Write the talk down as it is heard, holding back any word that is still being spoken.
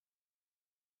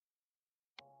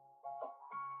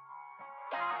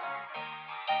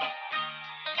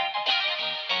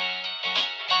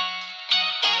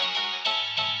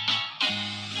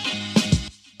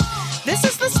This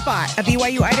is The Spot, a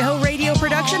BYU Idaho radio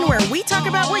production where we talk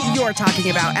about what you're talking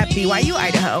about at BYU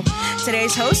Idaho.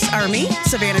 Today's hosts are me,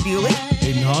 Savannah Bewley,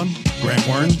 Aiden Hahn, Grant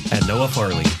Warren, and Noah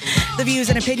Farley. The views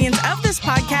and opinions of this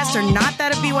podcast are not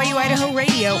that of BYU Idaho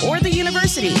Radio or the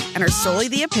university and are solely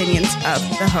the opinions of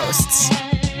the hosts.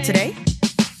 Today,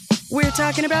 we're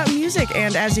talking about music,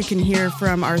 and as you can hear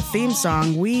from our theme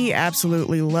song, we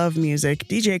absolutely love music.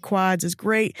 DJ Quads is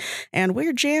great, and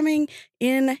we're jamming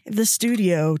in the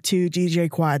studio to DJ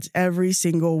Quads every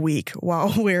single week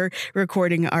while we're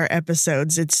recording our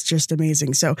episodes. It's just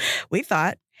amazing. So we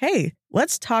thought, hey,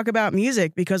 let's talk about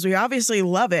music because we obviously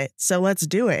love it, so let's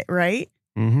do it, right?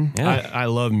 Mm-hmm. Yeah. I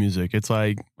love music. It's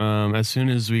like as soon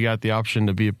as we got the option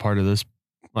to be a part of this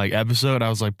episode, I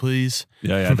was like, please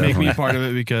make me a part of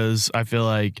it, because I feel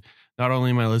like not only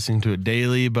am I listening to it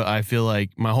daily, but I feel like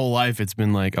my whole life it's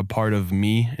been like a part of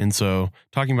me. And so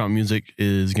talking about music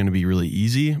is going to be really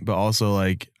easy, but also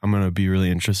like I'm going to be really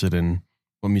interested in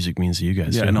what music means to you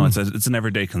guys. Yeah, no, it's an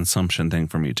everyday consumption thing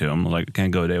for me too. I'm like,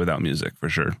 can't go a day without music for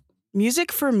sure.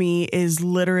 Music for me is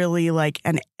literally like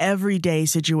an everyday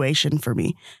situation for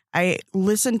me. I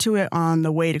listen to it on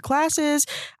the way to classes.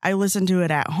 I listen to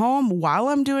it at home while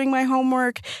I'm doing my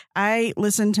homework. I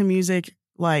listen to music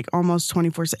like almost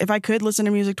 24/7. If I could listen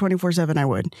to music 24/7, I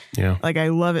would. Yeah. Like I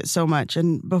love it so much.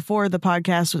 And before the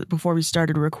podcast, before we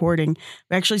started recording,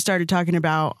 we actually started talking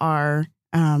about our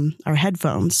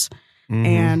headphones. Mm-hmm.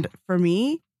 And for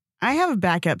me, I have a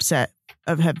backup set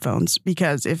of headphones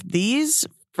because if these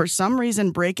for some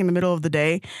reason break in the middle of the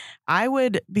day, I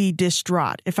would be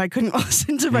distraught if I couldn't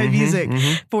listen to my music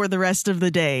for the rest of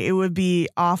the day. It would be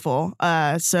awful.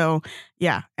 So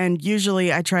yeah. And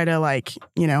usually I try to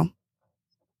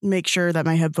make sure that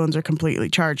my headphones are completely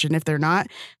charged. And if they're not,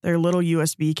 they're a little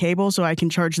USB cable, so I can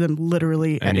charge them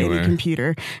literally anywhere. At any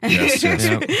computer, Yes.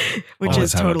 which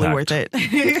Always is totally have it worth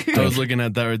it. I was looking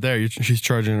at that right there. She's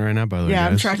charging it right now, by the way. Yeah,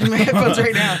 I'm guys. charging my headphones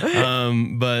right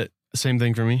now. But same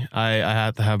thing for me. I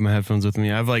have to have my headphones with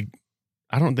me. I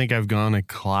don't think I've gone to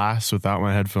class without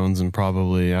my headphones in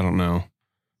probably, I don't know.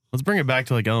 Let's bring it back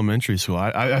to like elementary school.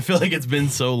 I feel like it's been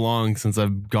so long since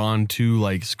I've gone to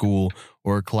like school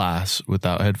or class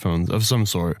without headphones of some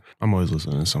sort. I'm always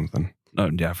listening to something. Oh,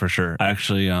 yeah, for sure. I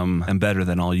actually am better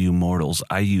than all you mortals.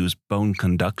 I use bone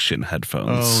conduction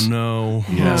headphones. Oh, no.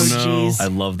 Yes. Oh, no. Jeez. I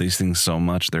love these things so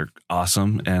much. They're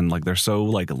awesome, and like they're so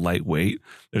like lightweight.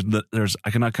 There's I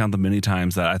cannot count the many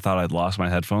times that I thought I'd lost my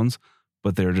headphones,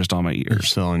 but they're just on my They're ears.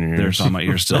 still on your ears. They're still on my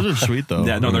ears still. Those are sweet though.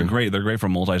 Yeah, no, they're great. They're great for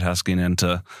multitasking and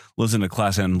to listen to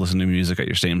class and listen to music at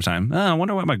your same time. I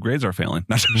wonder why my grades are failing.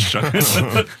 Oh,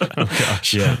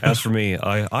 gosh. Yeah, as for me,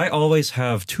 I always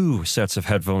have two sets of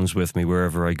headphones with me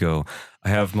wherever I go. I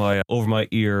have my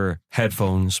over-my-ear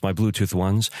headphones, my Bluetooth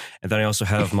ones, and then I also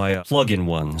have my plug-in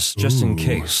ones, just in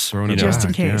case. Throwing it Just in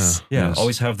back, case. Yeah, Yes.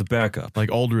 always have the backup.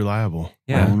 Like old reliable.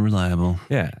 Yeah, Unreliable.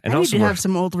 yeah. And I need also to have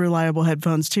some old reliable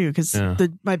headphones too, because Yeah.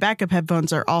 my backup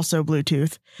headphones are also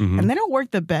Bluetooth, Mhm. and they don't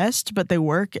work the best, but they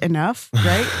work enough,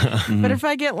 right? Mhm. But if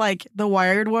I get like the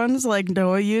wired ones like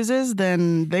Noah uses,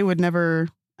 then they would never.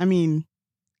 I mean,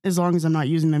 as long as I'm not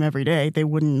using them every day, they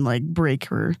wouldn't like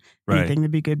break or Right. anything. They'd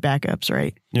be good backups,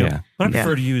 right? Yeah, but I Yeah.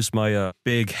 prefer to use my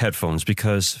big headphones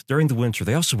because during the winter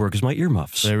they also work as my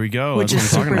earmuffs. There we go. Which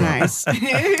That's is what I'm super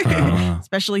talking about. nice,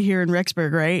 especially here in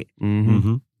Rexburg, right? Mm-hmm.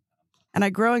 Mm-hmm.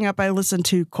 And growing up, I listened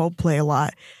to Coldplay a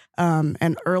lot.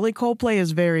 And early Coldplay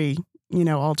is very,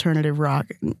 alternative rock.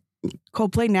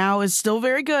 Coldplay now is still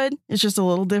very good. It's just a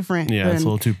little different. Yeah, than, it's a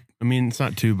little too. I mean, it's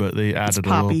not too, but they added a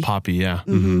poppy. little poppy. Yeah.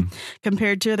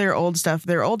 Compared to their old stuff.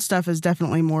 Their old stuff is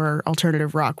definitely more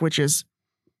alternative rock, which is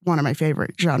one of my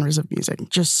favorite genres of music.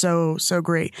 Just so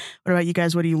great. What about you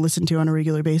guys? What do you listen to on a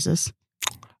regular basis?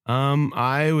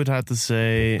 I would have to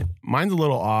say mine's a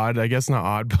little odd. I guess not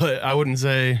odd, but I wouldn't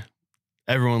say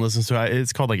everyone listens to it.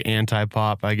 It's called like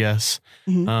anti-pop, I guess.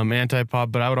 Mhm.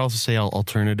 Anti-pop, but I would also say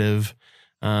alternative.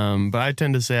 But I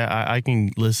tend to say I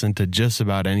can listen to just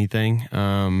about anything,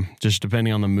 just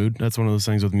depending on the mood. That's one of those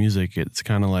things with music. It's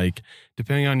kind of like,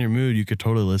 depending on your mood, you could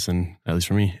totally listen, at least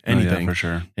for me, anything. Oh, yeah, for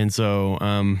sure. And so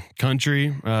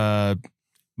country,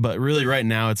 but really right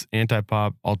now it's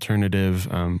anti-pop, alternative,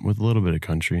 with a little bit of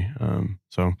country.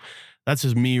 So that's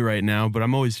just me right now, but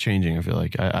I'm always changing. I feel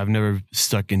like I've never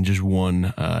stuck in just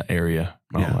one area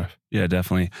my whole life. Yeah,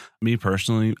 definitely. Me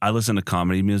personally, I listen to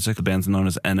comedy music. The band's known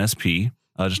as NSP.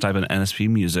 Just type in NSP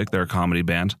Music. They're a comedy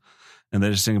band. And they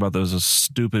just sing about those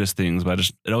stupidest things. But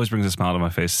it always brings a smile to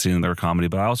my face seeing their comedy.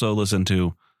 But I also listen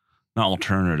to, not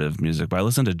alternative music, but I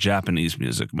listen to Japanese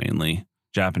music mainly.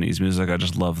 Japanese music. I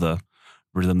just love the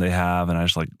rhythm they have. And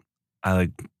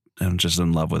I'm just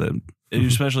in love with it.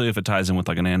 especially if it ties in with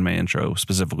like an anime intro,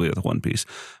 specifically with One Piece.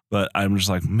 But I'm just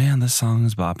like, man, this song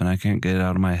is bopping. I can't get it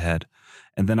out of my head.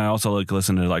 And then I also like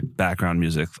listen to like background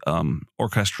music,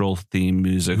 orchestral theme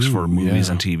music for movies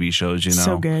and TV shows, you know?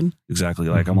 So good. Exactly.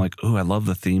 Like, I'm like, oh, I love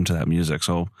the theme to that music.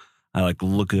 So I like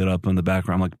look it up in the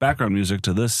background. I'm like, background music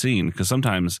to this scene. Because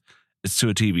sometimes it's to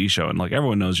a TV show. And like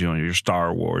everyone knows, you know, your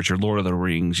Star Wars, your Lord of the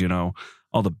Rings, you know,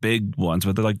 all the big ones.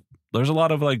 But they're like, there's a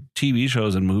lot of like TV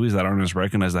shows and movies that aren't as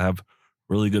recognized that have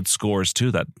really good scores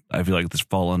too that I feel like this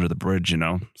fall under the bridge, you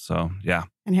know? So, yeah.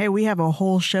 And hey, we have a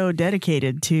whole show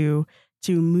dedicated to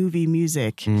movie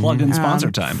music. Plug in sponsor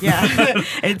time. Yeah.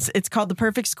 It's called The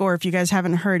Perfect Score. If you guys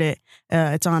haven't heard it,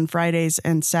 it's on Fridays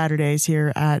and Saturdays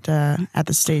here at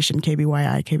the station,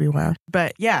 KBYR.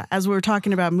 But yeah, as we were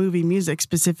talking about movie music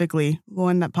specifically,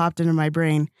 one that popped into my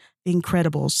brain, The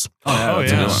Incredibles. Oh,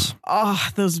 yeah. Oh,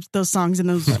 those songs in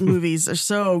those movies are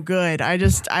so good. I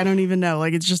don't even know.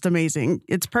 Like, it's just amazing.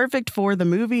 It's perfect for the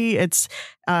movie. It's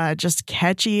just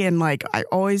catchy. And like,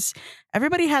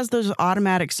 everybody has those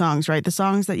automatic songs, right? The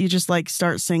songs that you just like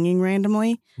start singing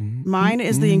randomly. Mine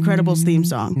is the Incredibles theme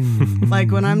song.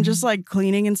 Like when I'm just like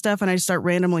cleaning and stuff and I start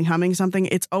randomly humming something,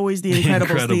 it's always the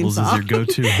Incredibles theme song. Is your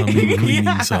go-to humming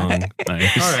cleaning song.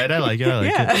 Nice. All right, I like it.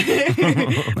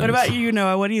 Nice. What about you,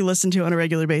 Noah? What do you listen to on a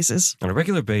regular basis? On a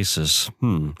regular basis,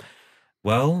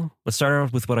 well, let's start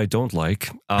out with what I don't like.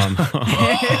 Like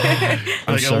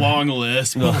a long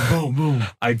list. Boom, boom, boom.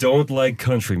 I don't like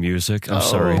country music. I'm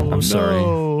sorry.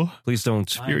 No. Please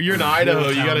don't. You're in Idaho.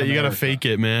 You gotta fake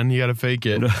it, man. You gotta fake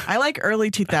it. I like early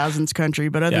 2000s country,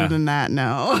 but other than that,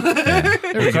 no.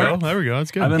 There we go. That's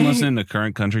good. I've been listening to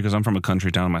current country because I'm from a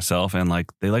country town myself, and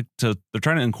like they're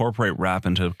trying to incorporate rap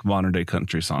into modern day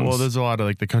country songs. Well, there's a lot of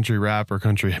like the country rap or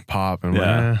country hip hop, and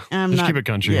just keep it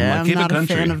country. Yeah, keep I'm not it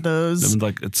country. a fan of those.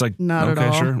 It's like not okay,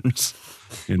 at all. sure.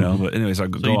 You know, but anyways, So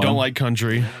you don't like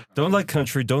country? Don't like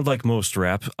country. Don't like most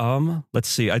rap. Let's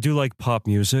see. I do like pop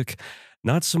music.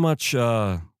 Not so much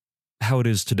how it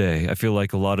is today. I feel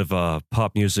like a lot of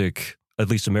pop music, at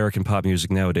least American pop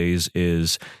music nowadays,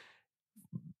 is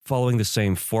following the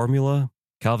same formula.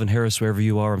 Calvin Harris, wherever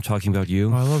you are, I'm talking about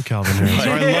you. Oh, I love Calvin Harris.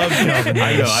 I love Calvin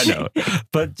Harris. I know.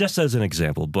 But just as an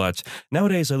example. But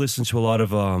nowadays I listen to a lot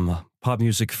of pop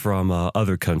music from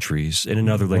other countries and in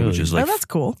other languages. Like, that's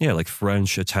cool. Yeah, like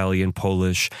French, Italian,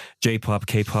 Polish, J-pop,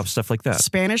 K-pop, stuff like that.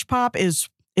 Spanish pop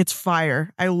it's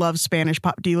fire. I love Spanish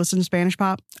pop. Do you listen to Spanish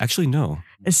pop? Actually, no.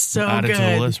 It's so Add good. it to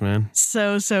the list, man.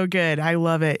 So good. I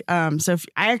love it. So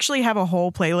I actually have a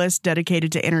whole playlist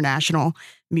dedicated to international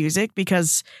music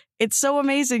because it's so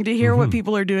amazing to hear what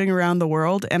people are doing around the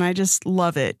world. And I just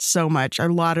love it so much. A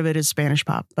lot of it is Spanish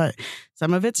pop, but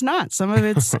some of it's not. Some of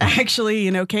it's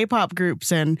actually, K-pop groups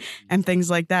and things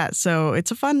like that. So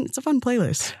it's a fun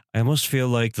playlist. I almost feel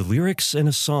like the lyrics in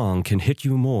a song can hit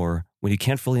you more when you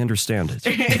can't fully understand it.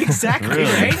 Exactly,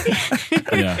 right?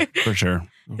 Yeah, for sure.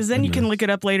 Because then you can look it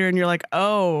up later and you're like,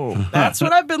 oh, that's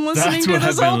what I've been listening to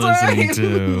this whole time.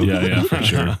 Yeah, for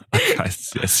sure. I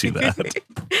see that.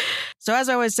 So as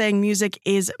I was saying, music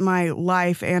is my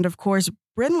life. And of course,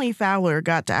 Brinley Fowler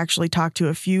got to actually talk to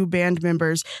a few band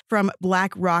members from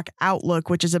Black Rock Outlook,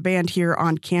 which is a band here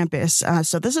on campus.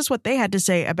 So this is what they had to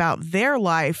say about their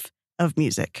life of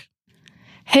music.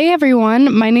 Hey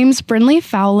everyone, my name's Brinley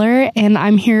Fowler, and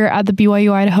I'm here at the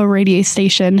BYU Idaho radio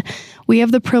station. We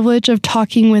have the privilege of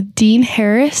talking with Dean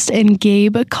Harris and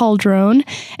Gabe Calderon,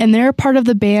 and they're a part of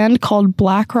the band called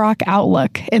Black Rock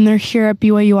Outlook, and they're here at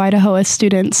BYU Idaho as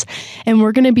students. And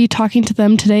we're going to be talking to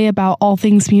them today about all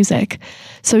things music.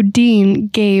 So Dean,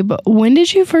 Gabe, when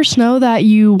did you first know that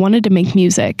you wanted to make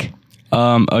music?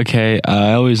 Okay,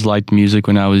 I always liked music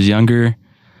when I was younger.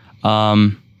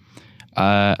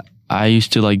 I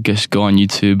used to just go on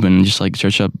YouTube and just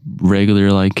search up regular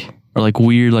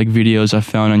weird videos I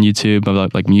found on YouTube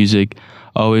about music,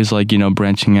 always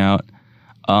branching out.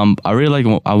 I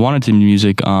really I wanted to do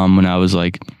music when I was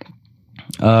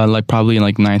probably in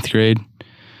 9th grade,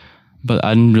 but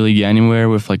I didn't really get anywhere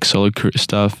with solo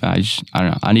stuff. I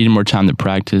don't know. I needed more time to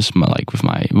practice with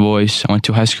my voice. I went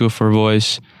to high school for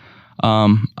voice.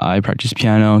 I practiced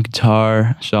piano,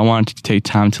 guitar, so I wanted to take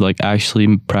time to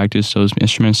actually practice those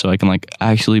instruments so I can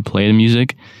actually play the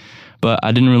music. But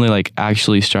I didn't really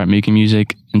actually start making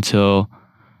music until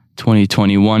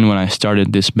 2021 when I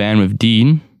started this band with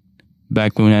Dean.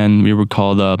 Back when we were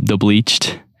called The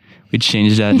Bleached, we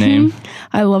changed that name.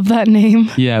 I love that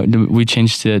name. Yeah, we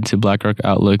changed it to Black Rock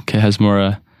Outlook. It has more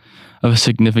of a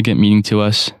significant meaning to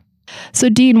us. So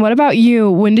Dean, what about you?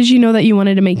 When did you know that you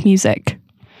wanted to make music?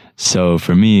 So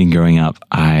for me, growing up,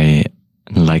 I,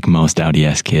 like most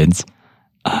LDS kids,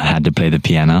 had to play the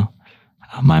piano.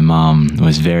 My mom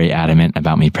was very adamant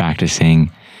about me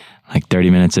practicing like 30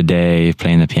 minutes a day,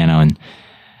 playing the piano,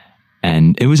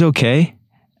 and it was okay.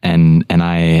 And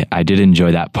I did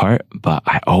enjoy that part, but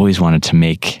I always wanted to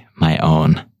make my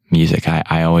own music.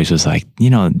 I always was like,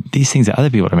 these things that other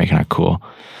people are making are cool,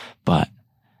 but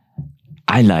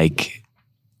I like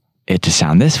it to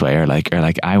sound this way, or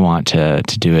I want to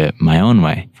do it my own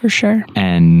way. For sure.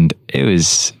 And it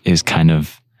was kind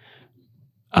of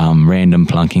random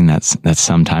plunking that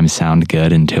sometimes sound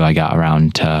good until I got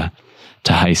around to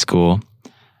high school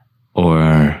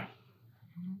or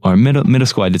middle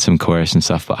school. I did some chorus and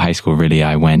stuff, but high school, really,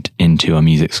 I went into a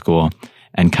music school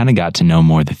and kind of got to know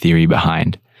more the theory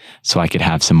behind, so I could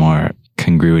have some more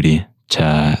congruity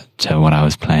to what I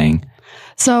was playing.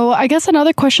 So I guess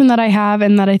another question that I have,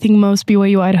 and that I think most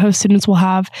BYU Idaho students will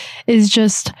have, is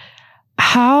just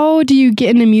how do you get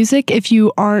into music if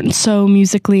you aren't so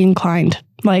musically inclined?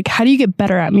 Like, how do you get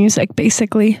better at music,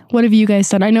 basically? What have you guys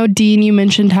done? I know, Dean, you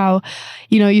mentioned how,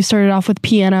 you started off with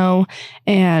piano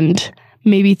and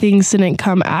maybe things didn't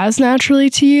come as naturally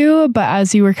to you, but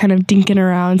as you were kind of dinking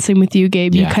around, same with you,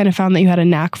 Gabe, you kind of found that you had a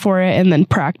knack for it, and then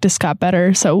practice got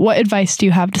better. So what advice do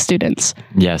you have to students?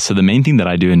 Yeah, so the main thing that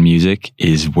I do in music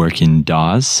is work in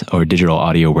DAWs, or digital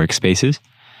audio workspaces,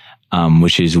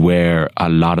 which is where a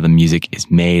lot of the music is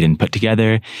made and put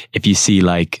together. If you see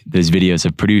like those videos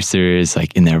of producers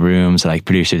like in their rooms, like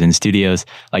producers in studios,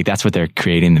 like that's what they're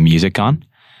creating the music on.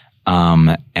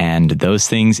 And those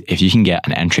things, if you can get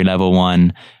an entry level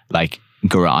one, like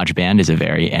GarageBand is a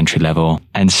very entry level.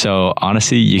 And so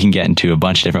honestly, you can get into a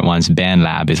bunch of different ones.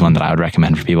 BandLab is one that I would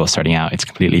recommend for people starting out. It's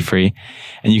completely free.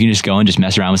 And you can just go and just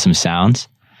mess around with some sounds,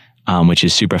 which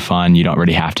is super fun. You don't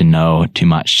really have to know too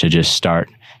much to just start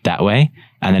that way.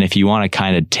 And then if you want to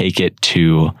kind of take it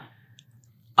to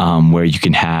where you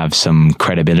can have some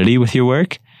credibility with your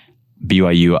work,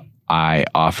 BYU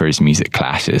offers music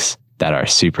classes that are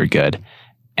super good,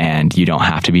 and you don't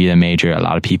have to be a major. A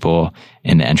lot of people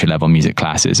in the entry-level music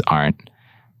classes aren't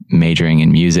majoring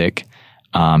in music,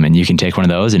 and you can take one of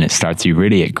those, and it starts you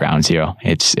really at ground zero.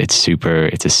 It's a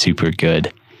super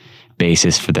good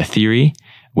basis for the theory,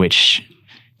 which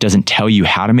doesn't tell you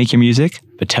how to make your music,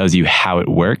 but tells you how it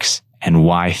works and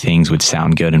why things would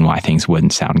sound good and why things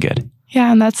wouldn't sound good.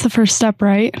 Yeah, and that's the first step,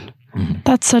 right? Mm-hmm.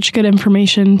 That's such good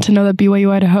information to know that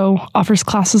BYU Idaho offers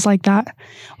classes like that.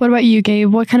 What about you,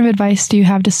 Gabe? What kind of advice do you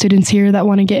have to students here that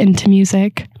want to get into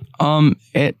music?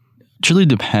 It truly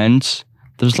depends.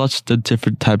 There's lots of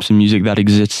different types of music that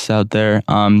exists out there.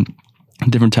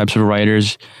 Different types of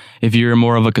writers. If you're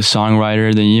more of like a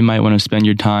songwriter, then you might want to spend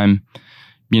your time,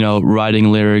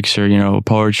 writing lyrics or,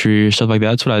 poetry or stuff like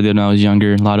that. That's what I did when I was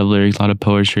younger. A lot of lyrics, a lot of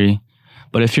poetry.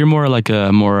 But if you're more like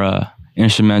a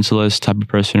instrumentalist type of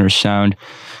person or sound,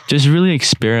 just really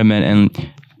experiment and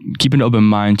keep an open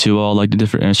mind to all like the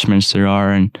different instruments there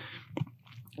are, and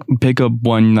pick up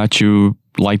one that you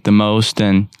like the most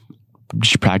and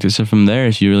just practice it from there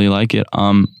if you really like it.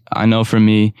 I know for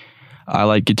me, I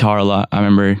like guitar a lot. I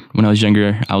remember when I was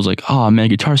younger, I was like, oh man,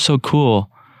 guitar's so cool.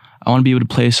 I want to be able to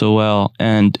play so well.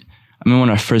 And I mean,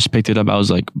 when I first picked it up, I was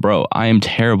like, bro, I am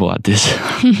terrible at this.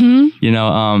 Mm-hmm.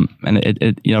 And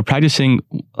it practicing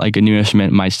like a new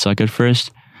instrument might suck at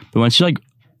first, but once you like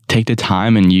take the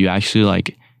time and you actually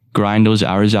like grind those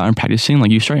hours out and practicing, like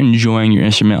you start enjoying your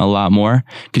instrument a lot more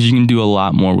because you can do a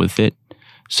lot more with it.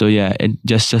 So yeah,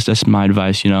 that's my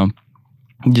advice,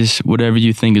 just whatever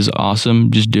you think is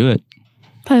awesome, just do it.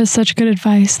 That is such good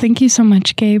advice. Thank you so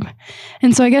much, Gabe.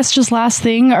 And so I guess just last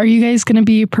thing, are you guys going to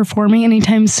be performing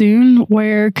anytime soon?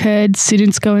 Where could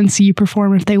students go and see you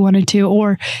perform if they wanted to?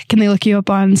 Or can they look you up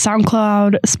on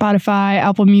SoundCloud, Spotify,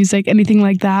 Apple Music, anything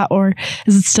like that? Or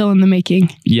is it still in the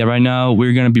making? Yeah, right now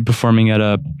we're going to be performing at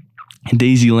a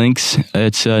Daisy Links.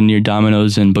 It's near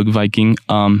Domino's and Book Viking,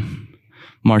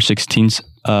 March 16th,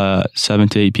 7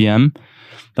 to 8 p.m.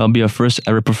 That'll be our first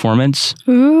ever performance.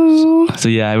 Ooh. So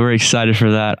yeah, we're excited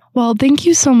for that. Well, thank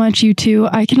you so much, you two.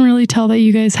 I can really tell that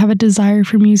you guys have a desire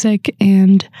for music,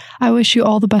 and I wish you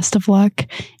all the best of luck.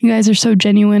 You guys are so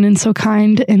genuine and so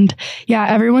kind. And yeah,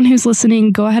 everyone who's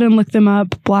listening, go ahead and look them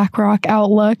up, Black Rock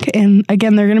Outlook. And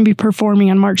again, they're going to be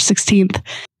performing on March 16th.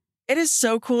 It is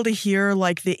so cool to hear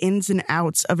like the ins and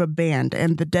outs of a band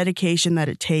and the dedication that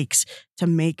it takes to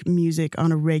make music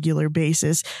on a regular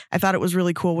basis. I thought it was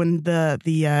really cool when the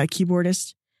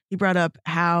keyboardist, he brought up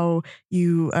how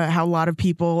a lot of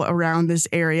people around this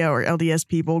area or LDS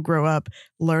people grow up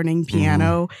learning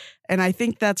piano. Mm-hmm. And I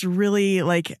think that's really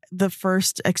like the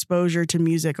first exposure to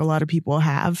music a lot of people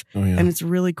have. Oh, yeah. And it's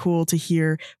really cool to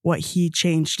hear what he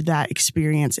changed that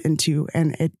experience into.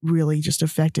 And it really just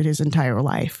affected his entire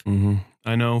life. Mm-hmm.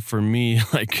 I know for me,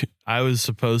 like I was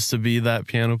supposed to be that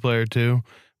piano player too,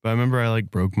 but I remember I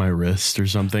like broke my wrist or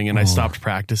something and I stopped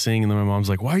practicing. And then my mom's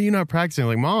like, why are you not practicing? I'm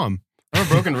like, Mom, I have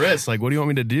a broken wrist. Like, what do you want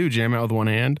me to do? Jam out with one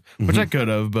hand? Which I could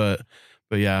have, but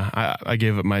yeah, I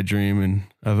gave up my dream and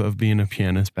of being a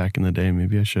pianist back in the day.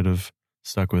 Maybe I should have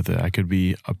stuck with it. I could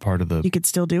be a part of the. You could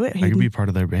still do it. Hayden. I could be part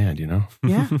of their band.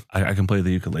 Yeah. I can play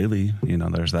the ukulele.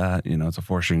 There's that. It's a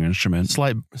 4-string instrument.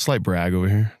 Slight brag over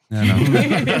here. Yeah,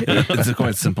 no. It's a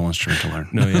quite simple instrument to learn.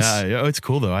 No, yeah, it's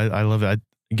cool though. I love it.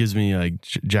 It gives me like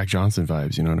Jack Johnson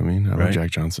vibes. You know what I mean? I love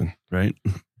Jack Johnson. Right.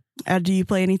 Do you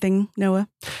play anything, Noah?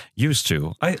 Used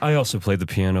to. I also played the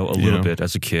piano a little bit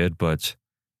as a kid, but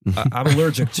I'm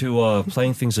allergic to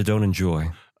playing things I don't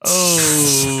enjoy.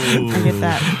 Oh, I get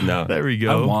that. No, there we I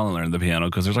go. want to learn the piano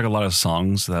because there's like a lot of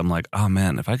songs that I'm like, oh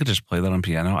man, if I could just play that on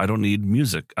piano, I don't need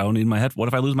music. I don't need my head. What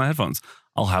if I lose my headphones?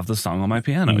 I'll have the song on my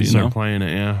piano. You start playing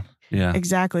it, yeah.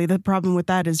 Exactly. The problem with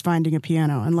that is finding a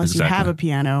piano, unless you have a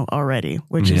piano already,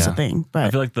 which is a thing. But I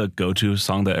feel like the go-to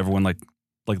song that everyone like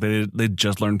they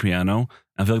just learned piano.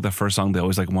 I feel like the first song they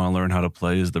always like want to learn how to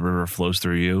play is "The River Flows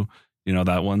Through You." You know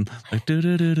that one? Like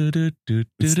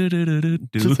it's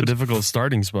just a difficult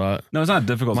starting spot. No, it's not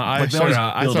difficult. I started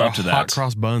build up to that. Hot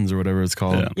cross buns or whatever it's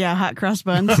called. Yeah, hot cross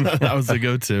buns. That was the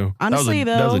go-to. Honestly,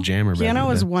 that was a jammer.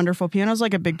 Piano is wonderful. Piano is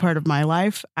like a big part of my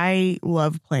life. I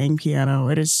love playing piano.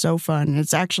 It is so fun.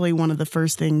 It's actually one of the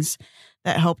first things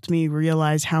that helped me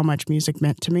realize how much music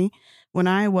meant to me. When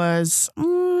I was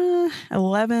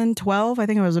 11, 12, I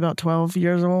think I was about 12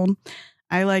 years old,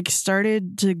 I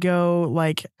started to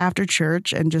go after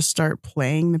church and just start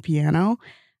playing the piano.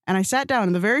 And I sat down.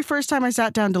 And the very first time I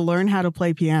sat down to learn how to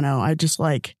play piano, I just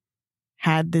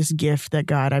had this gift that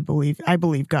I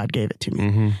believe God gave it to me.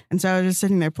 Mm-hmm. And so I was just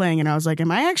sitting there playing and I was like,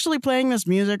 am I actually playing this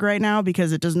music right now?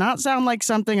 Because it does not sound like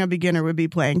something a beginner would be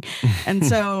playing. And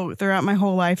so throughout my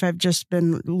whole life, I've just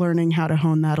been learning how to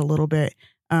hone that a little bit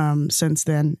since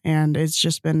then. And it's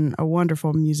just been a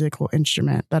wonderful musical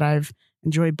instrument that I've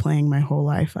enjoyed playing my whole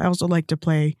life. I also like to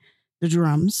play the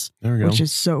drums, which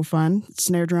is so fun.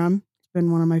 Snare drum. It's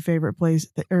been one of my favorite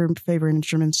favorite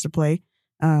instruments to play.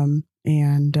 And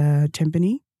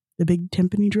timpani, the big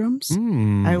timpani drums.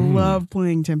 I love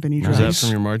playing timpani drums. Is that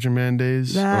from your marching band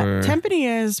days?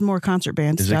 Timpani is more concert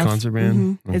band stuff. Is it concert band?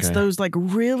 Mm-hmm. Okay. It's those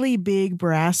really big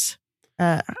brass.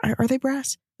 Are they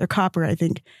brass? They're copper, I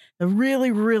think. The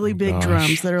really, really big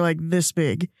drums that are this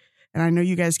big. And I know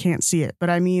you guys can't see it, but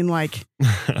I mean, I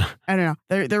don't know.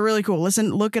 They're really cool.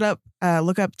 Look it up.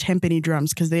 Look up timpani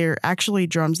drums because they're actually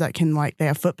drums that can they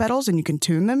have foot pedals and you can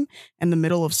tune them in the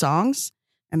middle of songs,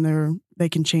 and they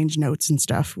can change notes and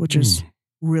stuff, which is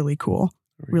really cool.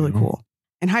 Really cool.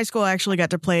 In high school, I actually got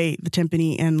to play the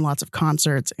timpani in lots of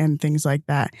concerts and things like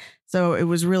that. So it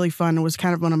was really fun. It was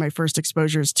kind of one of my first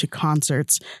exposures to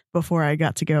concerts before I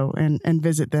got to go and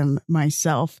visit them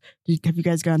myself. Have you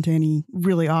guys gone to any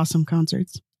really awesome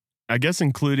concerts? I guess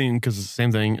including, because it's the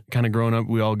same thing, kind of growing up,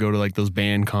 we all go to those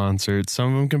band concerts.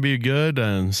 Some of them can be good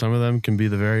and some of them can be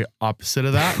the very opposite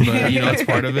of that. But, it's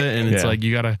part of it. And it's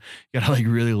you gotta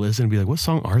really listen and be like, what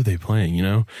song are they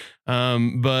playing,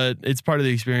 But it's part of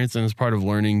the experience and it's part of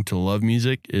learning to love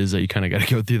music is that you kind of got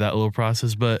to go through that little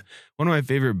process. But one of my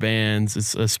favorite bands,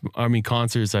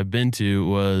 concerts I've been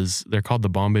to they're called the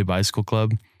Bombay Bicycle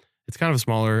Club. It's kind of a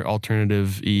smaller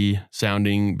alternative-y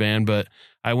sounding band, but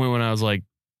I went when I was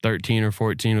 13 or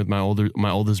 14 with my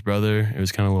oldest brother. It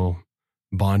was kind of a little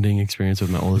bonding experience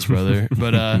with my oldest brother.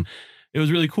 But it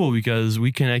was really cool because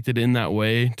we connected in that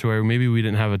way to where maybe we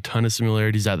didn't have a ton of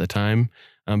similarities at the time,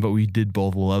 but we did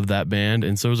both love that band.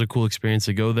 And so it was a cool experience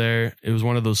to go there. It was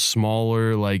one of those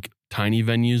smaller, tiny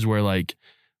venues where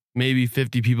maybe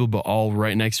 50 people, but all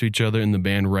right next to each other and the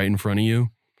band right in front of you.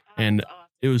 And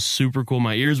it was super cool.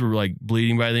 My ears were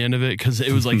bleeding by the end of it because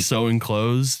it was so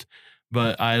enclosed.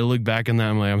 But I look back on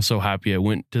that, I'm so happy I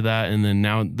went to that. And then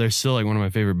now they're still one of my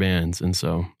favorite bands. And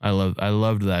so I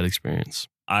loved that experience.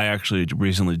 I actually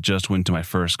recently just went to my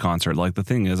first concert. The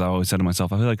thing is, I always said to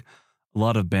myself, I feel like a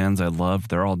lot of bands I loved,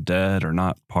 they're all dead or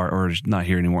not not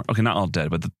here anymore. Okay, not all dead,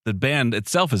 but the band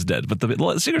itself is dead. But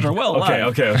the singers are well alive.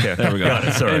 Okay. There we go. Got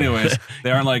it, sorry. Anyways,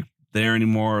 they aren't there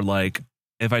anymore.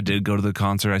 If I did go to the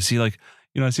concert, I see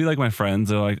I see my friends,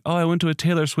 they're like, oh, I went to a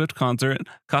Taylor Swift concert. It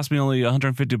cost me only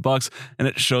 $150. And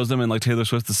it shows them in Taylor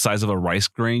Swift the size of a rice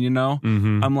grain,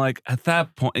 Mm-hmm. I'm at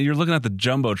that point, you're looking at the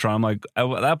Jumbotron.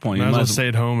 I'm at that point, you might as well stay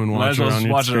at home and watch it on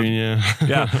your screen.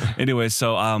 Yeah. Anyway,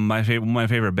 so my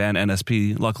favorite band,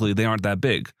 NSP, luckily they aren't that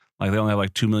big. They only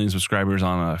have 2 million subscribers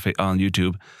on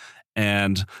YouTube.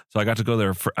 And so I got to go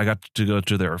there. I got to go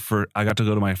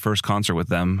to my first concert with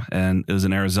them, and it was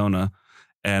in Arizona.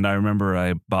 And I remember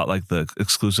I bought like the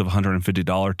exclusive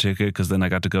 $150 ticket because then I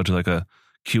got to go to like a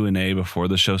Q&A before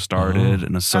the show started.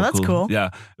 And it's so that's cool. Yeah,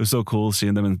 it was so cool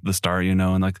seeing them in the start, you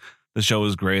know, and like the show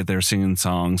was great. They were singing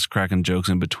songs, cracking jokes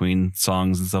in between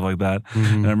songs and stuff like that.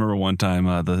 And I remember one time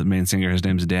the main singer, his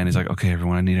name's Dan, he's like, okay,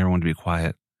 everyone, I need everyone to be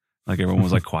quiet. Like everyone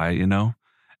was like quiet, you know?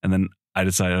 And then I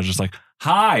decided, I was just like,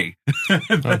 hi.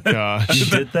 Oh gosh. You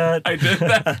did that? I did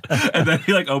that. And then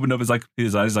he like opened up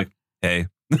his eyes like, hey.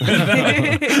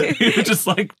 he was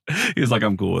like,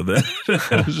 I'm cool with it.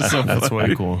 It was just so That's funny.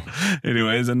 way cool.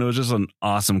 Anyways, and it was just an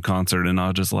awesome concert, and I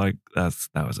was just like, that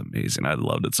was amazing. I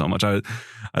loved it so much. I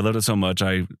loved it so much.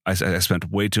 I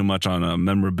spent way too much on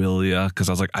memorabilia because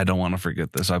I was like, I don't want to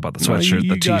forget this. So I bought the sweatshirt,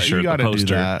 the T-shirt, the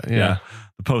poster. Yeah.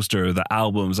 The poster, the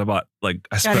albums. I bought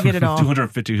I spent get it all.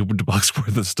 $250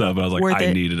 worth of stuff. I was like,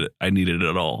 I needed it. I needed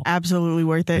it all. Absolutely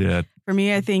worth it. Yeah. For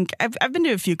me, I think I've been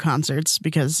to a few concerts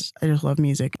because I just love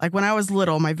music. Like when I was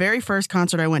little, my very first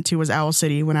concert I went to was Owl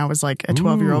City when I was like a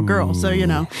 12-year-old girl. So, you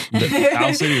know.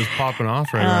 Owl City was popping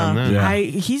off right around then. Yeah.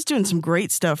 He's doing some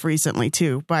great stuff recently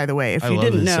too, by the way. If you love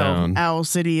didn't his know, sound. Owl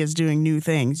City is doing new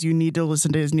things. You need to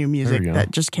listen to his new music go.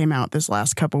 that just came out this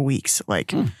last couple weeks.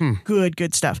 Like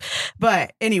good stuff.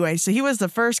 But anyway, so he was the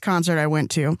first concert I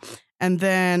went to. And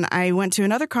then I went to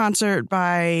another concert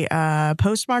by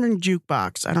Postmodern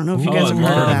Jukebox. I don't know if you guys have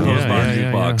heard of them. Postmodern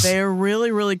Jukebox. They're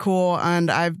really, really cool.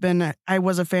 And I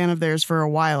was a fan of theirs for a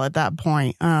while at that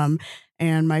point.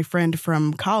 And my friend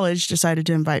from college decided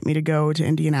to invite me to go to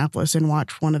Indianapolis and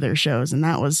watch one of their shows. And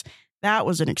that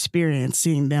was an experience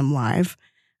seeing them live.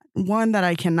 One that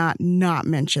I cannot not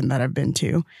mention that I've been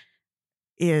to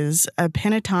is a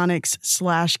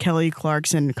Pentatonix / Kelly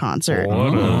Clarkson concert.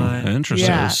 Interesting.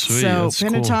 Yeah, Sweet. so That's cool.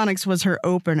 Pentatonix was her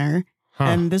opener. Huh.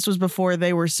 And this was before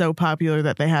they were so popular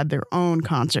that they had their own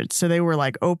concerts. So they were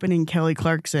like opening Kelly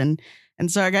Clarkson.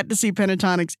 And so I got to see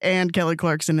Pentatonix and Kelly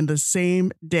Clarkson in the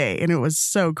same day. And it was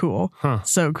so cool. Huh.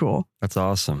 So cool. That's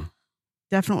awesome.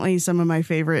 Definitely some of my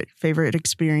favorite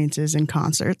experiences in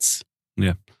concerts.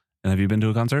 Yeah. And have you been to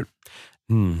a concert?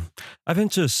 I've been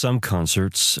to some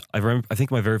concerts. I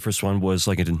think my very first one was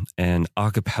like an a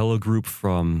cappella group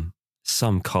from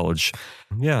some college.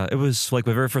 Yeah, it was like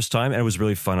my very first time, and it was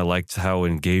really fun. I liked how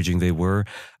engaging they were.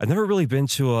 I've never really been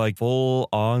to a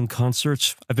full-on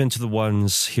concert. I've been to the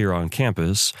ones here on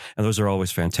campus, and those are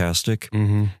always fantastic.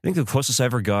 I think the closest I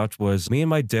ever got was me and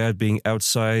my dad being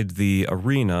outside the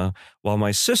arena while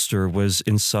my sister was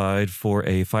inside for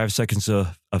a 5 Seconds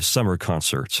of Summer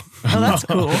concert. Oh, that's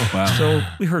cool. Wow. So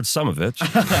we heard some of it.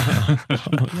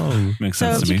 Makes So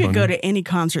sense if to you me. could go to any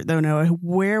concert, though, Noah,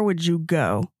 where would you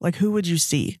go? Like, who would you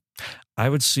see? I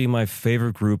would see my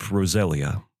favorite group,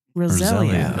 Roselia.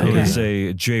 Roselia. Roselia. It is Okay.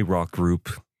 a J-rock group.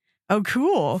 Oh,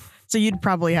 cool. So you'd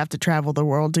probably have to travel the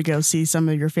world to go see some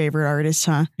of your favorite artists,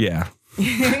 huh? Yeah,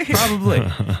 probably.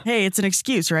 Hey, it's an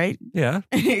excuse, right? Yeah,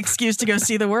 Excuse to go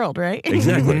see the world, right?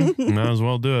 exactly. Might as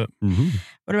well do it.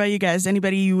 What about you guys?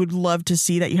 Anybody you would love to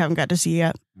see that you haven't got to see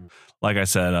yet? Like I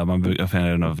said, I'm a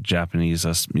fan of Japanese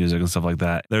music and stuff like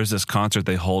that. There's this concert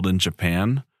they hold in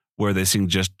Japan where they sing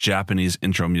just Japanese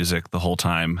intro music the whole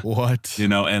time. What? You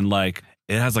know, and like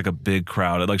it has like a big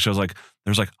crowd. It like shows like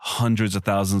there's like hundreds of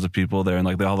thousands of people there, and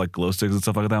like they all like glow sticks and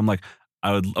stuff like that. I'm like,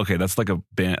 that's like a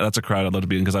band. That's a crowd I'd love to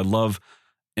be in because I love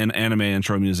in anime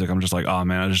intro music. I'm just like, oh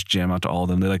man, I just jam out to all of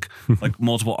them. They like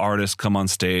multiple artists come on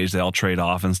stage. They all trade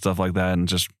off and stuff like that, and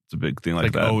just it's a big thing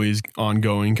like that. Always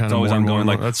ongoing, kind It's of always more and ongoing.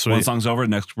 more. Like That's sweet. one song's over, the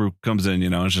next group comes in.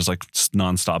 You know, it's just like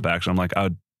nonstop action. I'm like,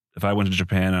 if I went to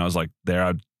Japan and I was like there,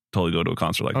 I'd totally go to a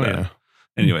concert like Oh that. yeah,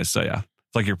 Anyways, so yeah,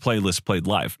 it's like your playlist played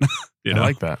live. You know, I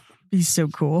like that. He's so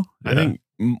cool. I think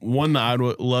one that I'd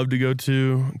love to go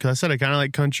to, because I said I kind of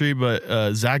like country, but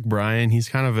Zach Bryan, he's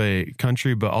kind of a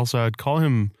country, but also I'd call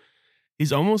him,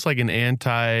 he's almost like an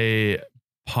anti-pop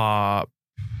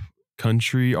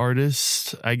country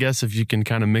artist, I guess, if you can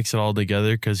kind of mix it all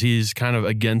together, because he's kind of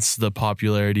against the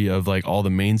popularity of like all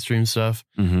the mainstream stuff.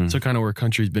 Mm-hmm. So kind of where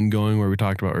country's been going, where we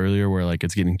talked about earlier, where like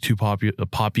it's getting too poppy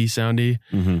soundy.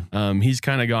 Mm-hmm. He's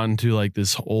kind of gotten to like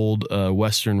this old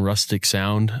Western rustic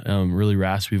sound, really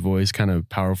raspy voice, kind of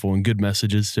powerful and good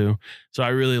messages too. So I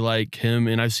really like him,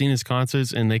 and I've seen his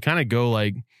concerts, and they kind of go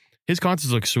like, his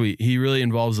concerts look sweet. He really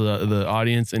involves the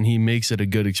audience, and he makes it a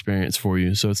good experience for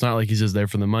you. So it's not like he's just there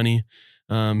for the money.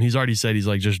 He's already said he's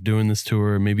like just doing this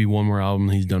tour, maybe one more album,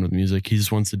 he's done with music. He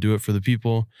just wants to do it for the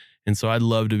people. And so I'd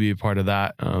love to be a part of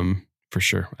that, for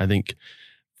sure. I think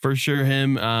for sure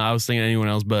him. I was thinking anyone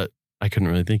else, but I couldn't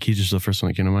really think. He's just the first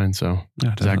one that came to mind. So Yeah,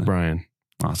 Zach definitely. Bryan.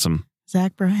 Awesome.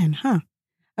 Zach Bryan, huh?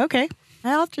 Okay.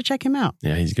 I'll have to check him out.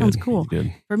 Yeah, he's good. Sounds cool. He's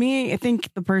good. For me, I think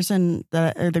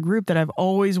the group that I've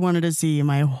always wanted to see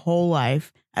my whole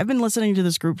life, I've been listening to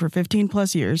this group for 15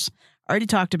 plus years. Already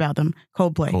talked about them.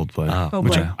 Coldplay. Coldplay.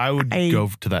 Which I would go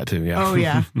to that too. Yeah. Oh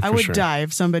yeah. I would sure. die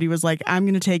if somebody was like, I'm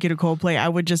going to take you to Coldplay. I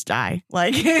would just die.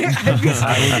 Like, I'd be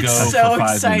I would go so for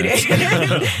 5 excited.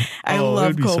 minutes. I Oh, love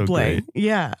it'd be so Coldplay. great.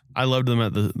 Yeah. I loved them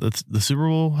at the Super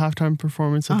Bowl halftime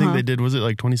performance. I think they did. Was it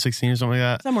like 2016 or something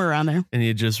like that? Somewhere around there. And he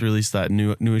had just released that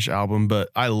newish album, but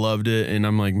I loved it. And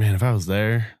I'm like, man, if I was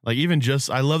there, like even just,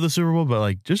 I love the Super Bowl, but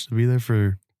like just to be there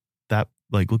for that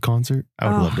like concert, I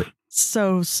would have loved it.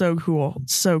 So cool.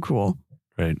 So cool.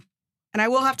 Right. And I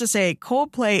will have to say,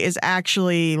 Coldplay is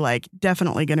actually like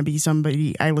definitely going to be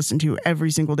somebody I listen to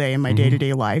every single day in my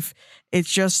day-to-day life.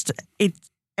 It's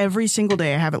every single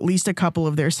day I have at least a couple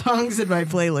of their songs in my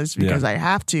playlist because I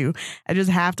just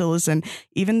have to listen,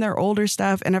 even their older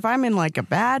stuff. And if I'm in like a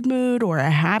bad mood or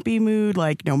a happy mood,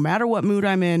 like no matter what mood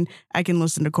I'm in, I can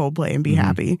listen to Coldplay and be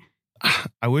happy.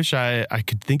 I wish I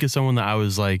could think of someone that I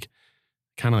was like,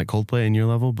 kind of like Coldplay in your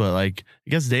level, but like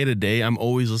I guess day to day I'm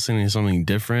always listening to something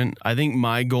different. I think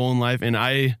my goal in life, and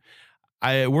I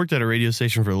worked at a radio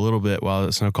station for a little bit while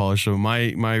at Snow College, so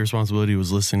my responsibility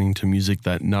was listening to music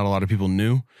that not a lot of people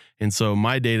knew, and so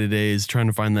my day to day is trying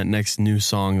to find that next new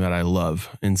song that I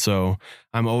love, and so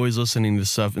I'm always listening to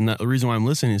stuff, and the reason why I'm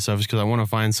listening to stuff is because I want to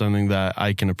find something that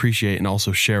I can appreciate and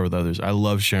also share with others. I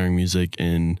love sharing music,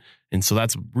 and so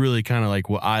that's really kind of like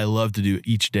what I love to do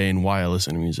each day and why I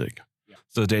listen to music.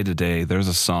 So day to day, there's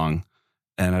a song,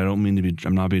 and I don't mean to be,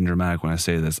 I'm not being dramatic when I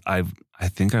say this. I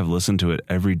think I've listened to it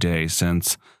every day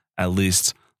since at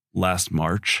least last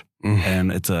March.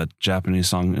 And it's a Japanese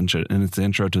song, and it's the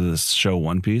intro to this show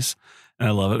One Piece. And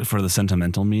I love it for the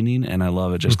sentimental meaning, and I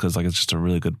love it just because like it's just a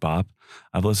really good bop.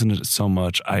 I've listened to it so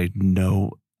much, I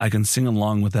know I can sing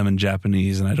along with them in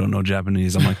Japanese, and I don't know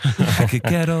Japanese. I'm like,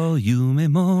 Hakikeru yume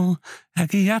mo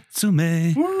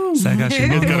hakiyatsume sagashi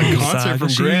We've got a concert from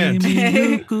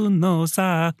Grant. no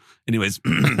sa. Anyways,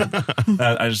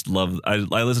 I just love. I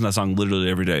listen to that song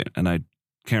literally every day, and I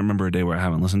can't remember a day where I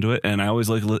haven't listened to it. And I always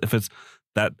like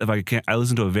I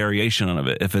listen to a variation of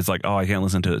it. If it's like, oh, I can't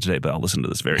listen to it today, but I'll listen to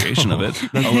this variation of it.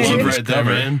 I'll listen to this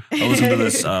cover. I'll listen to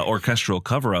this orchestral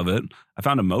cover of it. I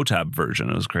found a Motab version.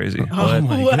 It was crazy. Oh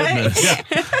my goodness.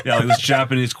 Yeah, like this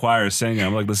Japanese choir singing.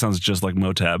 I'm like, this sounds just like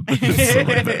Motab.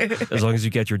 As long as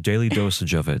you get your daily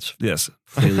dosage of it. Yes,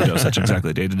 daily dosage,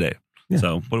 exactly, day to day. Yeah.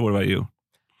 So, what about you?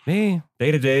 Me,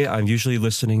 day to day, I'm usually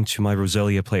listening to my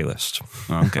Roselia playlist.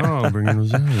 Okay. Oh, bringing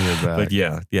Roselia back. But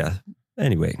yeah.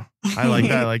 Anyway. I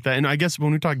like that. And I guess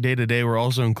when we talk day to day, we're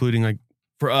also including like,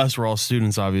 for us, we're all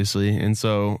students, obviously. And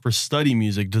so for study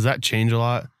music, does that change a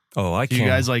lot? Oh, I Do can. you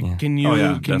guys like, can you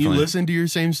definitely. listen to your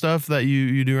same stuff that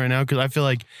you do right now? Because I feel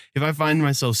like if I find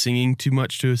myself singing too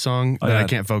much to a song, then I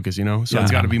can't focus, So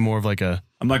it's got to be more of like a...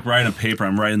 I'm like writing a paper.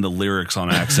 I'm writing the lyrics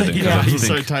on accident. You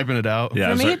start typing it out.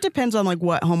 Yeah, For me, it depends on like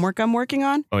what homework I'm working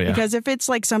on. Oh, yeah. Because if it's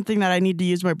like something that I need to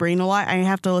use my brain a lot, I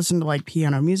have to listen to like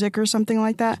piano music or something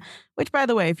like that. Which, by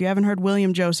the way, if you haven't heard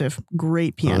William Joseph,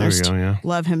 great pianist. Oh, there we go, yeah.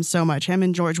 Love him so much. Him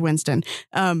and George Winston.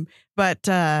 So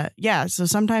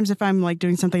sometimes if I'm like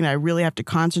doing something that I really have to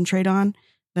concentrate on,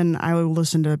 then I will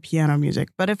listen to piano music.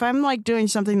 But if I'm like doing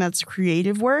something that's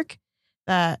creative work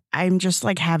that I'm just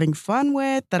like having fun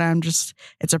with,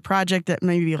 it's a project that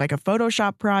maybe like a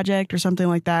Photoshop project or something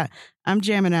like that, I'm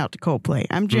jamming out to Coldplay.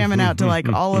 I'm jamming out to like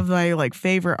all of my like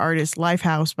favorite artists.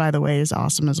 Lifehouse, by the way, is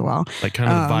awesome as well. Like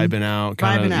kind of vibing out.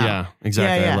 Yeah,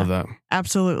 exactly. Yeah. I love that.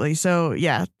 Absolutely. So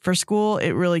yeah, for school,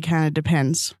 it really kind of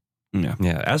depends. Yeah.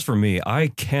 As for me, I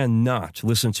cannot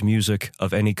listen to music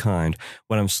of any kind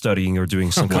when I'm studying or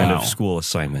doing some kind of school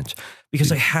assignment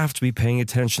because I have to be paying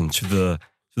attention to the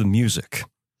music.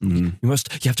 Mm-hmm. You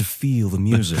have to feel the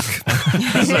music.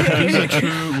 He's a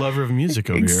true lover of music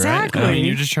over Exactly. here, right? I mean,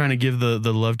 you're just trying to give the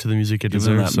love to the music it Giving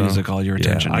deserves. that music all your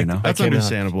attention, That's I cannot-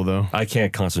 understandable, though. I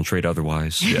can't concentrate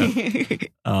otherwise.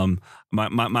 Yeah.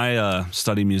 My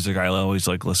study music, I always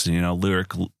like listening,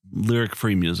 lyric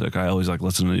free music. I always like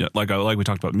listening to, like we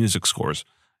talked about music scores.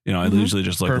 I usually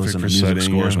just like Perfect listen to for music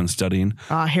studying, scores yeah. when studying.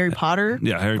 Harry Potter.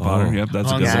 Yeah, Harry Potter. Yep,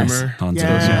 that's Hans a good Zimmer. one. Hans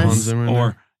Yes. Zimmer. Hans Zimmer.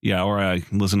 Or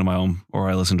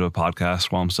I listen to a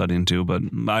podcast while I'm studying too. But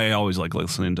I always like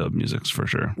listening to music for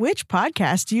sure. Which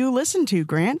podcast do you listen to,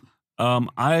 Grant?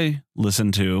 I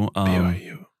listen to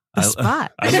BYU. The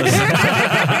spot. This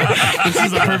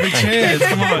is a perfect chance.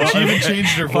 Come on, she even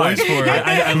changed her voice for it.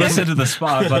 I listen to the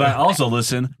spot, but I also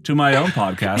listen to my own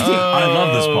podcast. I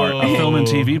love this part. A film and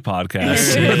TV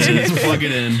podcast. Just plug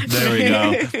it in. There we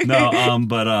go. No,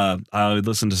 but I would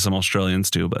listen to some Australians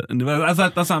too. But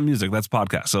that's not music. That's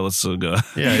podcast. So let's go.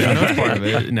 Yeah, that's part of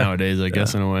it nowadays, I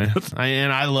guess, in a way.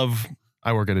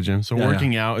 I work at a gym, so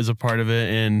working out is a part of it,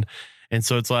 and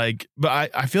so it's like,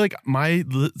 but I feel like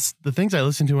the things I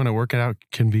listen to when I work out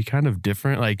can be kind of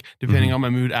different, like depending on my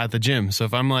mood at the gym. So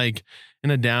if I'm like in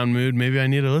a down mood, maybe I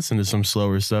need to listen to some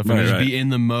slower stuff and just be in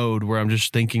the mode where I'm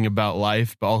just thinking about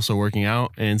life, but also working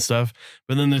out and stuff.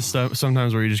 But then there's stuff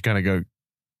sometimes where you just kind of go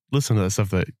listen to that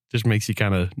stuff that just makes you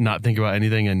kind of not think about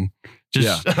anything and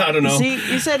just, I don't know. See,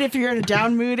 you said if you're in a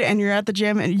down mood and you're at the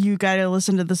gym and you got to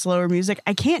listen to the slower music.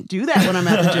 I can't do that when I'm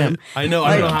at the gym. I know.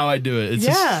 I don't know how I do it. It's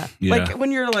just, like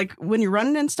when you're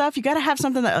running and stuff, you got to have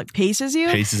something that like paces you.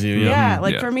 Yeah.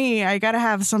 Like for me, I got to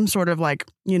have some sort of like,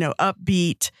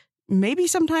 upbeat, maybe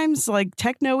sometimes like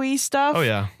techno-y stuff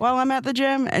while I'm at the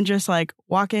gym and just like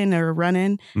walking or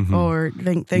running or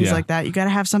things like that. You got to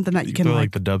have something that you can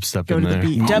like the dubstep go in to there. the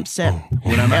beat.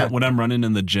 Dubstep. When I'm running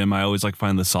in the gym, I always like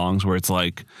find the songs where it's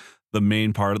like the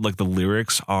main part, like the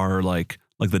lyrics are like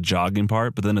the jogging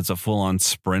part, but then it's a full on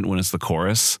sprint when it's the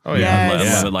chorus. Oh yeah, I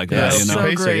love it like that.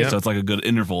 So great. So it's like a good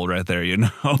interval right there. Yeah,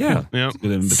 It's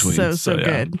good in between. So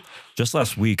good. Just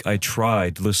last week, I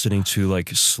tried listening to like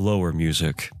slower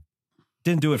music.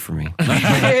 Didn't do it for me.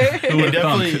 It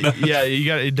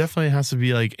definitely has to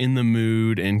be like in the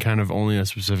mood and kind of only a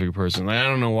specific person. Like I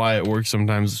don't know why it works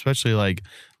sometimes, especially like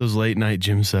those late night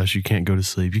gym sessions. You can't go to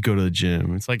sleep. You go to the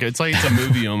gym. It's like it's a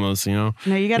movie almost, No,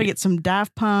 you got to get some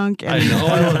Daft Punk. And, I know.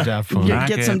 I love Daft Punk.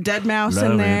 Get some Deadmau5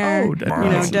 in there. Oh,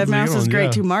 Deadmau5 is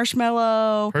great too.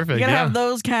 Marshmello. Perfect. You got to have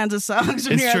those kinds of songs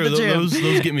when you're at the gym.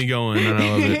 Those get me going, and I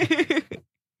love it.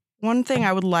 One thing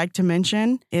I would like to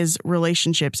mention is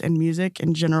relationships and music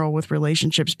in general with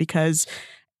relationships, because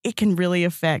it can really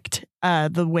affect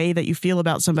the way that you feel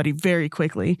about somebody very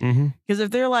quickly. Because if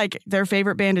they're like, their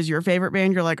favorite band is your favorite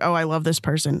band, you're like, oh, I love this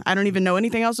person. I don't even know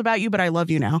anything else about you, but I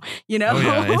love you now. Oh,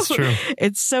 yeah, it's true.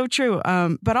 It's so true.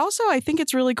 But also, I think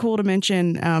it's really cool to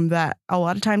mention that a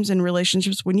lot of times in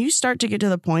relationships, when you start to get to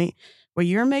the point where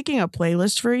you're making a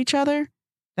playlist for each other,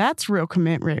 that's real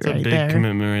commitment right there. It's a big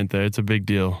commitment right there. It's a big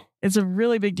deal. It's a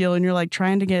really big deal. And you're like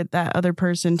trying to get that other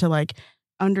person to like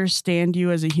understand you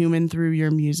as a human through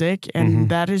your music. And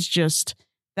that is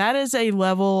a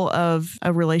level of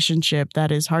a relationship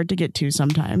that is hard to get to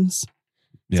sometimes.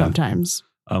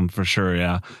 For sure.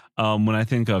 Yeah. When I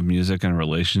think of music and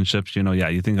relationships,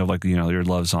 you think of like, your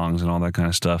love songs and all that kind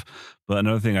of stuff. But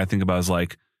another thing I think about is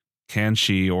like, can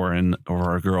she or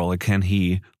a girl, like, can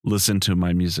he listen to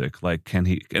my music? Like, can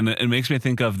he? And it makes me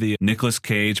think of the Nicolas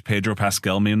Cage, Pedro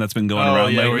Pascal meme that's been going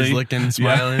around lately. Where he's licking and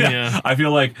smiling. Yeah. I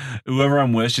feel like whoever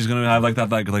I'm with, she's going to have like that,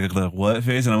 like the what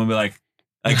face. And I'm going to be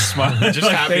like smiling. Just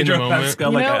happy in the moment.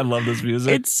 Pascal, I love this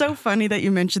music. It's so funny that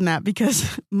you mentioned that,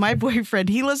 because my boyfriend,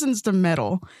 he listens to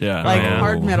metal. Yeah.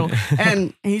 Hard metal.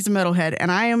 And he's a metalhead.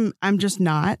 And I'm just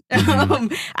not.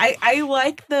 I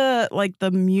like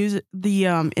the music,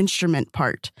 the instrument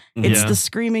part. It's the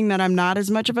screaming that I'm not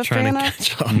as much of a fan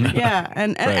of. Yeah.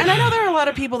 And I know there are a lot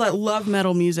of people that love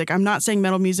metal music. I'm not saying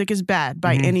metal music is bad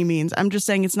by any means. I'm just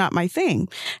saying it's not my thing.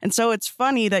 And so it's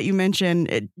funny that you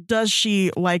mentioned, does she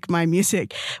like my music?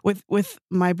 With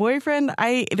my boyfriend,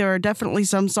 there are definitely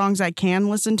some songs I can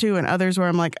listen to, and others where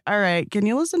I'm like, all right, can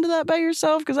you listen to that by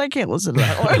yourself? Because I can't listen to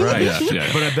that one. Right. Yeah.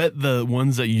 But I bet the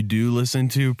ones that you do listen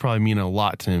to probably mean a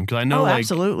lot to him. Because I know,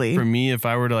 absolutely. For me, if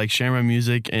I were to like share my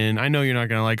music, and I know you're not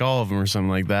gonna like all of them or something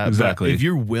like that. Exactly. But if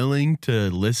you're willing to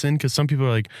listen, because some people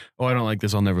are like, oh, I don't like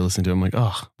this, I'll never listen to it. I'm like,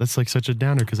 oh, that's like such a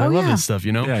downer, because I love this stuff,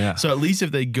 Yeah. So at least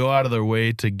if they go out of their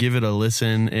way to give it a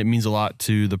listen, it means a lot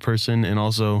to the person, and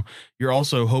also you're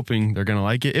also hoping they're gonna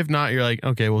like it. If not, you're like,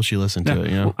 okay, well, she listened to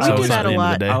it. I do that a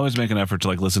lot. I always make an effort to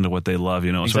like listen to what they love,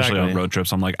 especially on road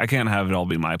trips. I'm like, I can't have it all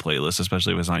be my playlist,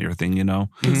 especially if it's not your thing,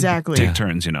 Exactly. Take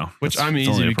turns, Which I'm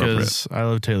easy because I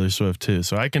love Taylor Swift too,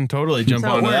 so I can totally jump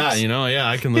onto that. Yeah,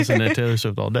 I can listen to Taylor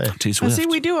Swift all day. T-Swift. See,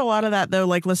 we do a lot of that though,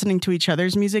 like listening to each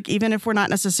other's music, even if we're not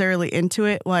necessarily into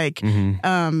it. Like,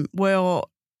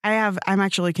 I'm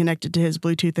actually connected to his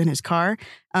Bluetooth in his car.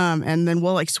 And then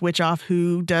we'll like switch off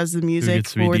who does the music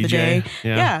for the day.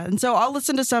 Yeah. And so I'll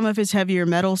listen to some of his heavier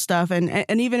metal stuff. And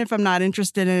even if I'm not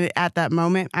interested in it at that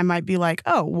moment, I might be like,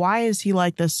 oh, why is he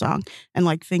like this song? And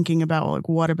like thinking about like,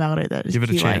 what about it that give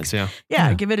it a chance. Likes?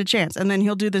 Yeah, give it a chance. And then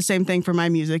he'll do the same thing for my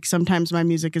music. Sometimes my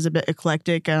music is a bit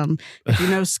eclectic. If you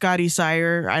know Scotty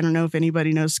Sire, I don't know if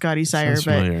anybody knows Scotty Sire,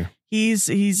 but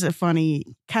He's a funny,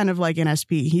 kind of like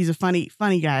NSP. He's a funny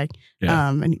guy. Yeah.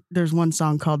 And there's one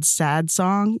song called "Sad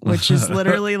Song," which is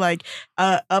literally like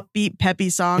a upbeat, peppy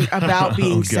song about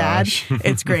being sad.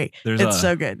 It's great. It's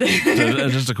so good.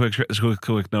 Just a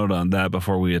quick note on that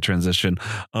before we transition.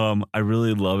 I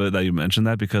really love it that you mentioned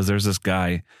that, because there's this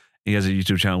guy. He has a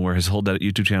YouTube channel where his whole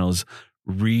YouTube channel is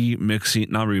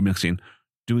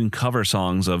doing cover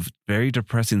songs of very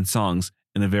depressing songs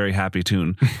in a very happy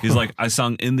tune. He's like, I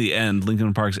sung "In the End,"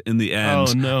 Linkin Park's "In the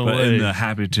End," but in the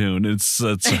happy tune. It's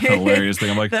a hilarious thing.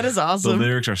 I'm like, that is awesome. The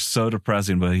lyrics are so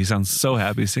depressing, but he sounds so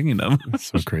happy singing them. That's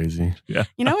so crazy. Yeah.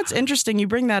 You know, it's interesting you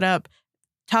bring that up,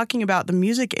 talking about the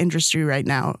music industry right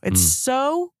now. It's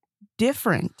so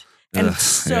different. And it's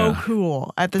so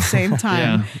cool at the same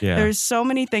time. There's so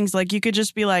many things, like you could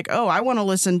just be like, oh, I want to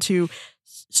listen to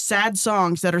sad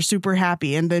songs that are super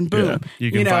happy, and then boom,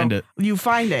 you can find it. You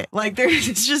find it. Like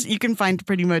it's just, you can find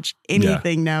pretty much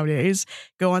anything nowadays.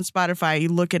 Go on Spotify, you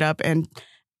look it up, and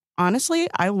honestly,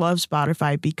 I love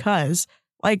Spotify because,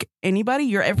 like anybody,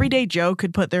 your everyday Joe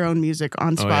could put their own music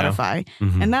on Spotify,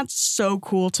 and that's so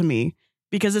cool to me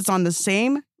because it's on the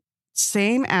same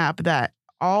app that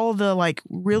all the like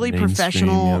really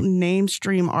professional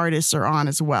mainstream artists are on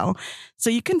as well. So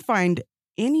you can find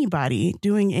anybody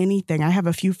doing anything. I have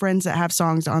a few friends that have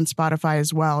songs on Spotify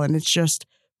as well, and it's just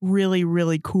really,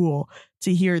 really cool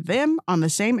to hear them on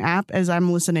the same app as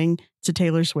I'm listening to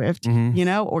Taylor Swift, you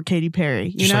know, or Katy Perry.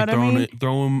 You just know like what I mean?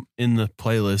 Throw them in the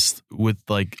playlist with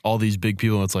like all these big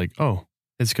people. It's like, oh,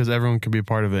 it's because everyone can be a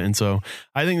part of it. And so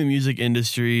I think the music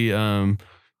industry, Grant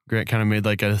kind of made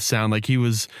like a sound like he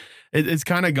was. It's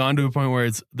kind of gone to a point where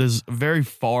there's a very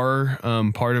far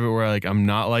part of it where like I'm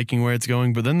not liking where it's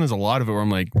going, but then there's a lot of it where I'm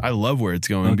like, I love where it's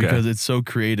going because it's so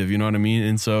creative, you know what I mean?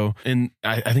 And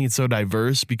I think it's so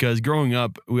diverse because growing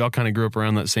up, we all kind of grew up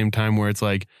around that same time where it's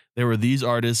like there were these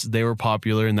artists, they were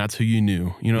popular, and that's who you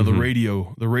knew. You know, the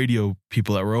radio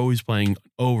people that were always playing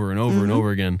over and over and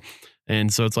over again.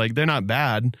 And so it's like, they're not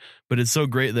bad, but it's so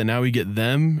great that now we get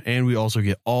them and we also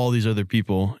get all these other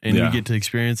people and we get to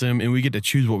experience them and we get to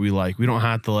choose what we like. We don't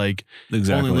have to like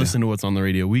only listen to what's on the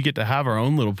radio. We get to have our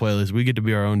own little playlist. We get to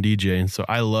be our own DJ. And so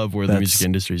I love where the music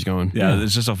industry is going. Yeah,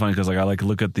 it's just so funny because like I like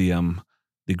look at the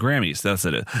Grammys. That's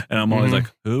it. And I'm always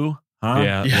like, who? Huh?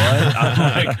 Yeah. What?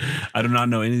 I'm like, I do not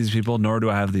know any of these people, nor do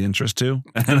I have the interest to.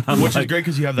 And Which is great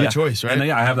because you have that choice, right? And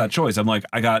I have that choice. I'm like,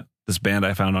 I got this band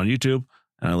I found on YouTube.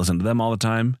 And I listen to them all the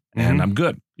time, and I'm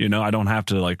good. You know, I don't have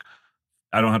to like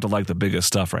the biggest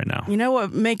stuff right now. You know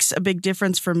what makes a big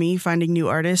difference for me finding new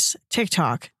artists?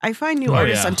 TikTok. I find new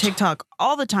artists on TikTok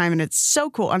all the time, and it's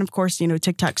so cool. And of course, you know,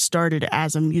 TikTok started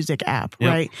as a music app,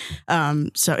 right?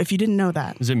 So if you didn't know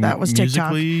that, that was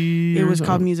TikTok. It was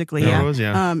called Musical.ly,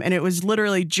 and it was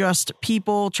literally just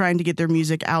people trying to get their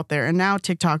music out there. And now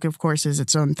TikTok, of course, is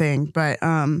its own thing, but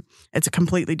it's a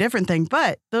completely different thing.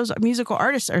 But those musical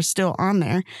artists are still on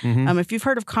there. If you've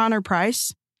heard of Connor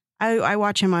Price, I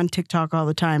watch him on TikTok all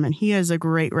the time, and he is a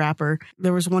great rapper.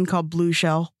 There was one called Blue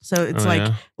Shell. So it's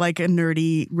like a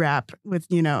nerdy rap with,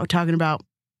 you know, talking about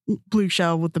Blue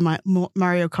Shell with the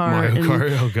Mario Kart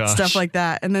and stuff like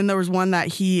that. And then there was one that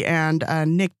he and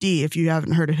Nick D, if you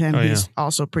haven't heard of him, he's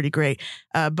also pretty great.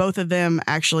 Both of them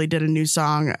actually did a new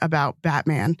song about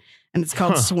Batman, and it's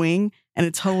called Swing. And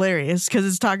it's hilarious because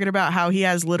it's talking about how he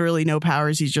has literally no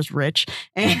powers. He's just rich.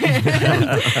 And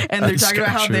they're talking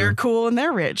about how they're cool and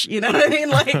they're rich. You know what I mean?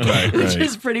 Like, which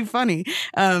is pretty funny.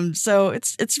 So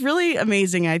it's really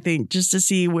amazing, I think, just to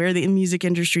see where the music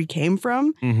industry came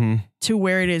from to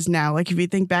where it is now. Like, if you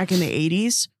think back in the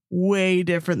 80s, way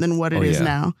different than what it is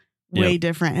now. Way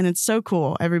different. And it's so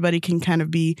cool. Everybody can kind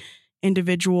of be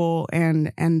individual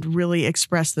and really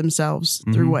express themselves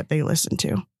through what they listen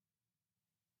to.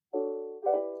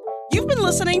 You've been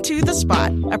listening to The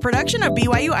Spot, a production of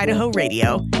BYU Idaho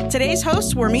Radio. Today's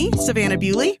hosts were me, Savannah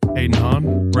Bewley, Hayden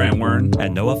Hahn, Brant Wern,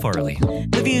 and Noah Farley.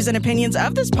 The views and opinions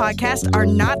of this podcast are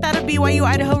not that of BYU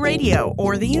Idaho Radio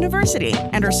or the university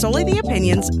and are solely the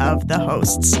opinions of the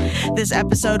hosts. This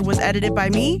episode was edited by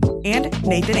me and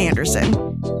Nathan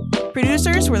Anderson.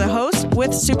 Producers were the hosts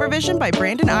with supervision by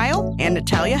Brandon Isle and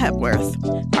Natalia Hepworth.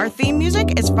 Our theme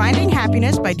music is Finding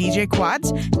Happiness by DJ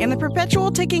Quads and The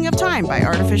Perpetual Ticking of Time by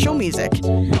Artificial Music.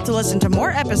 To listen to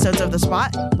more episodes of The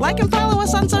Spot, like and follow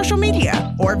us on social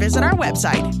media or visit our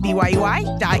website,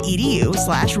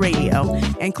 byui.edu/radio,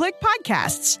 and click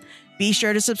podcasts. Be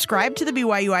sure to subscribe to the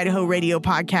BYU Idaho Radio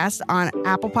podcast on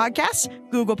Apple Podcasts,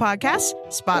 Google Podcasts,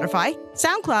 Spotify,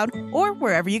 SoundCloud, or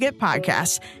wherever you get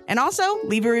podcasts. And also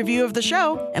leave a review of the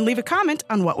show and leave a comment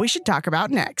on what we should talk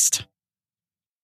about next.